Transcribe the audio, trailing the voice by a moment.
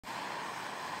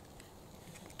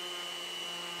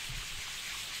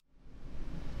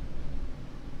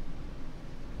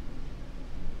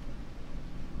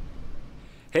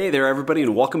Hey there everybody,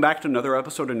 and welcome back to another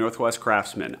episode of Northwest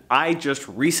Craftsman. I just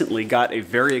recently got a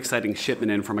very exciting shipment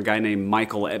in from a guy named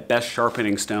Michael at Best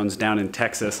Sharpening Stones down in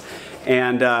Texas.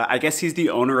 And I guess he's the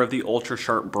owner of the Ultra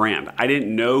Sharp brand. I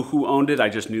didn't know who owned it, I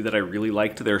just knew that I really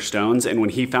liked their stones. And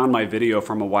when he found my video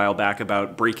from a while back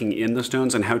about breaking in the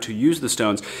stones and how to use the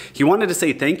stones, he wanted to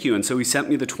say thank you. And so he sent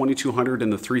me the 2200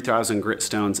 and the 3000 grit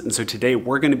stones. And so today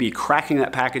we're gonna be cracking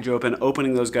that package open,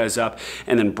 opening those guys up,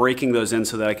 and then breaking those in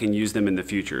so that I can use them in the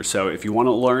future. So if you want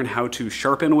to learn how to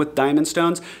sharpen with diamond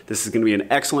stones, this is going to be an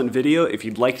excellent video. If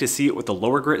you'd like to see it with the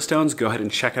lower grit stones, go ahead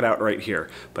and check it out right here.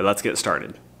 But let's get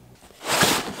started.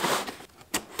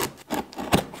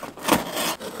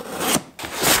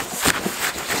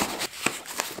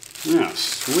 Yeah,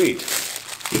 sweet.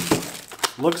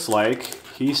 Looks like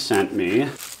he sent me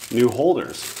new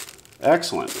holders.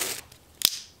 Excellent.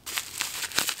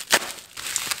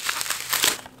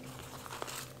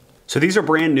 So these are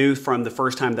brand new from the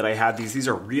first time that I had these. These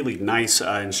are really nice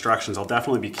instructions. I'll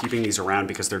definitely be keeping these around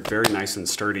because they're very nice and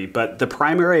sturdy. But the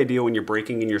primary idea when you're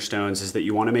breaking in your stones is that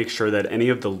you want to make sure that any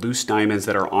of the loose diamonds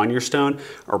that are on your stone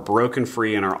are broken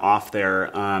free and are off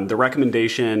there. The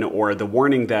recommendation or the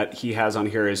warning that he has on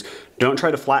here is don't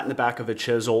try to flatten the back of a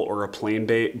chisel or a plane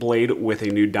blade with a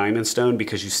new diamond stone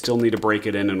because you still need to break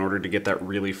it in order to get that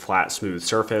really flat, smooth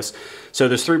surface. So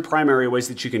there's three primary ways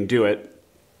that you can do it.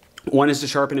 One is to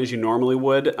sharpen as you normally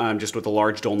would, just with a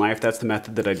large dull knife. That's the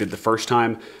method that I did the first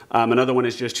time. Another one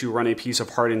is just to run a piece of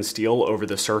hardened steel over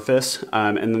the surface.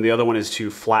 And then the other one is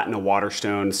to flatten a water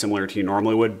stone similar to you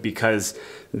normally would because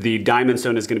the diamond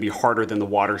stone is going to be harder than the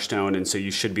water stone, and so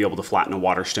you should be able to flatten a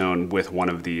water stone with one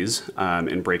of these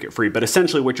and break it free. But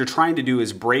essentially what you're trying to do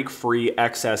is break free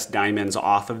excess diamonds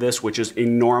off of this, which is a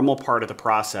normal part of the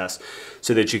process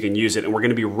so that you can use it. And we're going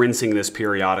to be rinsing this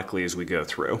periodically as we go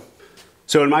through.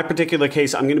 So in my particular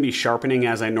case, I'm going to be sharpening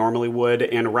as I normally would,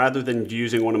 and rather than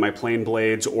using one of my plane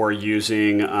blades or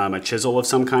using a chisel of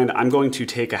some kind, I'm going to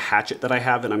take a hatchet that I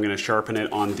have and I'm going to sharpen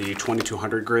it on the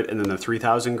 2200 grit and then the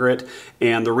 3000 grit.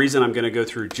 And the reason I'm going to go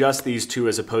through just these two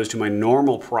as opposed to my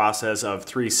normal process of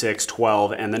 3, 6,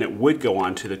 12, and then it would go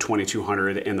on to the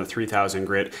 2200 and the 3000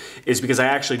 grit is because I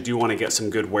actually do want to get some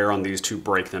good wear on these to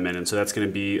break them in. And so that's going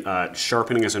to be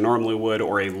sharpening as I normally would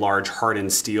or a large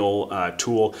hardened steel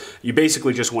tool. You basically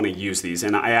just want to use these,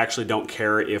 and I actually don't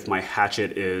care if my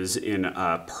hatchet is in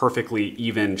a perfectly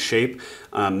even shape.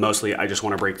 Mostly I just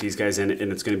want to break these guys in,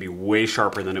 and it's going to be way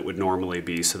sharper than it would normally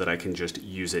be so that I can just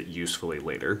use it usefully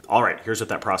later. All right, here's what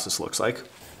that process looks like.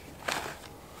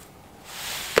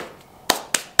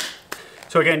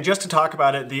 So again, just to talk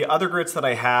about it, the other grits that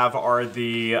I have are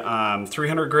the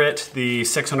 300 grit, the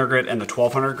 600 grit, and the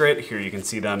 1200 grit. Here you can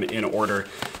see them in order.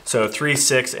 So 3,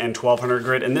 6, and 1200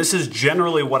 grit. And this is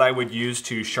generally what I would use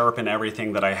to sharpen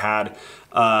everything that I had.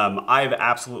 I've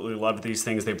absolutely loved these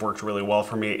things. They've worked really well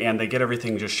for me, and they get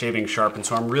everything just shaving sharp. And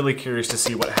so I'm really curious to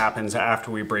see what happens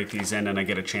after we break these in and I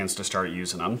get a chance to start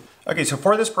using them. Okay, so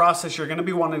for this process, you're gonna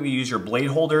be wanting to use your blade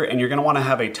holder, and you're gonna wanna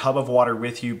have a tub of water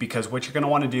with you because what you're gonna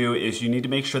wanna do is you need to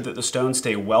make sure that the stones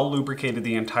stay well lubricated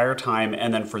the entire time.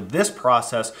 And then for this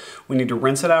process, we need to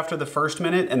rinse it after the first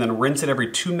minute and then rinse it every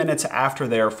 2 minutes after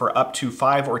there for up to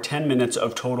 5 or 10 minutes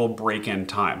of total break-in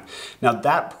time. Now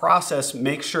that process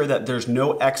makes sure that there's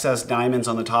no excess diamonds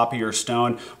on the top of your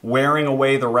stone, wearing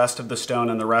away the rest of the stone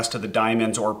and the rest of the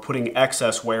diamonds or putting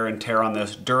excess wear and tear on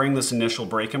this during this initial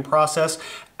break-in process.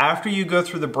 After you go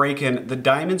through the break-in, the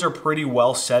diamonds are pretty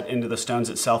well set into the stones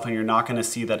itself and you're not going to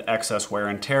see that excess wear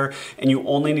and tear, and you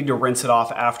only need to rinse it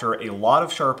off after a lot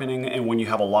of sharpening and when you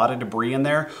have a lot of debris in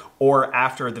there, or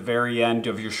after the very end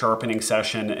of your sharpening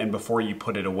session and before you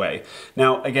put it away.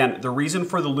 Now again, the reason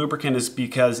for the lubricant is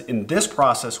because in this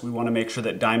process we want to make sure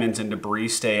that diamonds and debris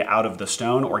stay out of the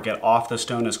stone or get off the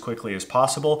stone as quickly as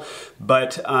possible.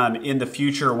 But in the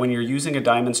future, when you're using a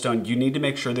diamond stone, you need to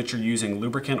make sure that you're using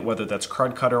lubricant, whether that's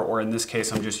Crud Cutter or in this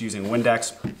case I'm just using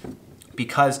Windex,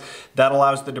 because that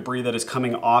allows the debris that is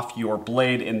coming off your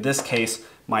blade, in this case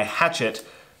my hatchet,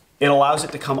 it allows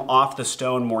it to come off the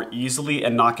stone more easily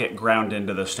and not get ground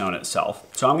into the stone itself.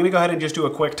 So I'm gonna go ahead and just do a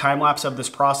quick time lapse of this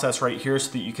process right here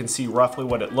so that you can see roughly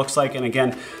what it looks like. And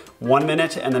again, 1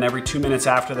 minute and then every 2 minutes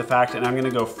after the fact. And I'm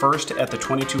gonna go first at the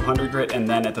 2200 grit and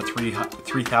then at the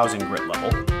 3000 grit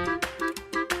level.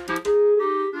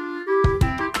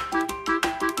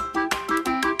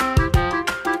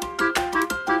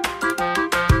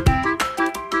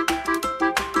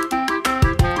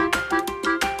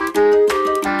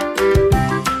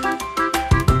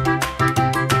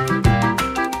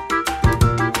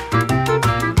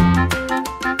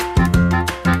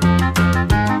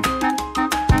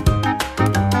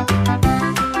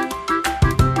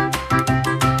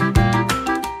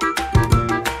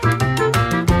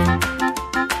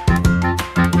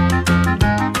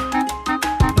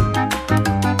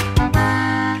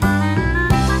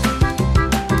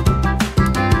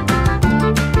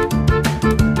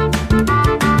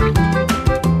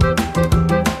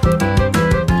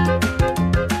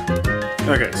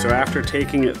 Okay, so after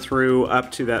taking it through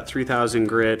up to that 3000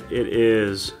 grit, it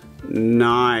is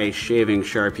nice shaving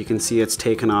sharp. You can see it's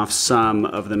taken off some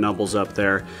of the nubbles up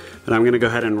there. But I'm gonna go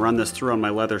ahead and run this through on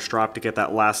my leather strop to get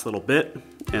that last little bit,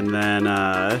 and then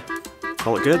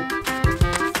call it good.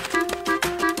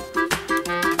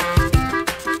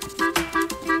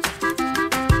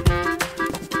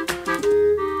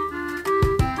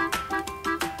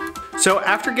 So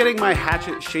after getting my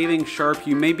hatchet shaving sharp,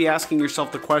 you may be asking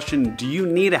yourself the question, do you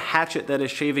need a hatchet that is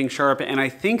shaving sharp? And I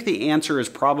think the answer is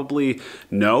probably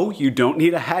no, you don't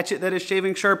need a hatchet that is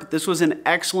shaving sharp. This was an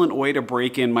excellent way to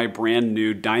break in my brand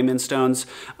new diamond stones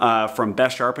from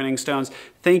Best Sharpening Stones.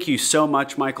 Thank you so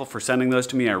much, Michael, for sending those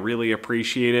to me. I really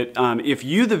appreciate it. If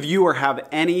you, the viewer, have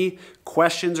any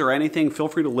questions or anything, feel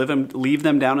free to leave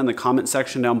them down in the comment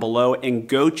section down below, and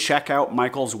go check out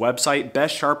Michael's website,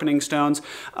 Best Sharpening Stones.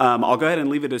 I'll go ahead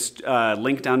and leave a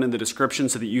link down in the description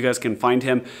so that you guys can find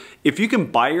him. If you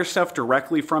can buy your stuff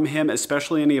directly from him,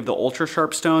 especially any of the ultra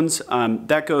sharp stones,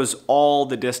 that goes all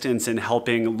the distance in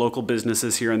helping local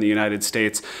businesses here in the United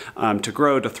States to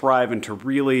grow, to thrive, and to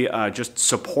really just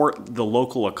support the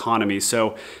local economy.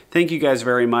 So thank you guys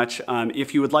very much.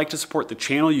 If you would like to support the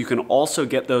channel, you can also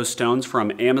get those stones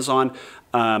from Amazon,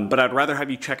 but I'd rather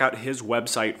have you check out his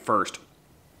website first,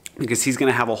 because he's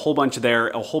gonna have a whole bunch there,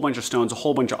 a whole bunch of stones, a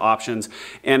whole bunch of options.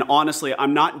 And honestly,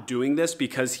 I'm not doing this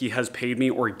because he has paid me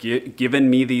or given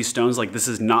me these stones. Like, this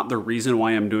is not the reason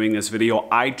why I'm doing this video.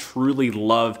 I truly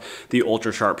love the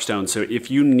ultra sharp stones. So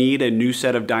if you need a new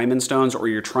set of diamond stones, or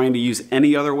you're trying to use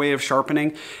any other way of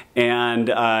sharpening and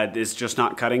it's just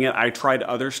not cutting it, I tried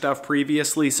other stuff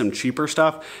previously, some cheaper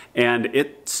stuff, and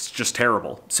it's just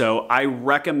terrible. So I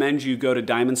recommend you go to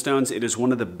Diamond Stones. It is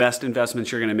one of the best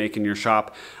investments you're gonna make in your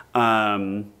shop.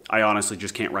 I honestly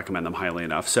just can't recommend them highly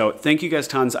enough. So thank you guys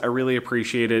tons. I really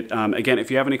appreciate it. Again,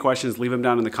 if you have any questions, leave them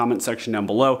down in the comment section down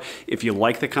below. If you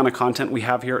like the kind of content we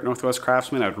have here at Northwest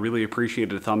Craftsman, I'd really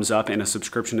appreciate a thumbs up and a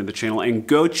subscription to the channel. And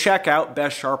go check out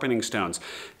Best Sharpening Stones.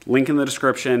 Link in the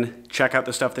description. Check out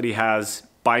the stuff that he has.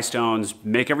 Buy stones,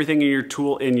 make everything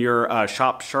in your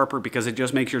shop sharper, because it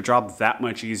just makes your job that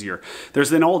much easier.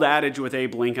 There's an old adage with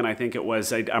Abe Lincoln, I think it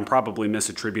was, I'm probably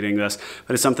misattributing this,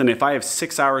 but it's something, if I have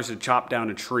 6 hours to chop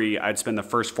down a tree, I'd spend the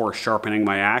first 4 sharpening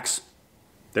my axe.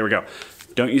 There we go.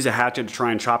 Don't use a hatchet to try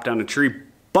and chop down a tree,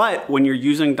 but when you're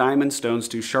using diamond stones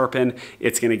to sharpen,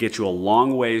 it's gonna get you a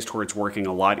long ways towards working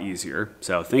a lot easier.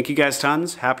 So thank you guys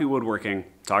tons, happy woodworking,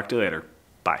 talk to you later.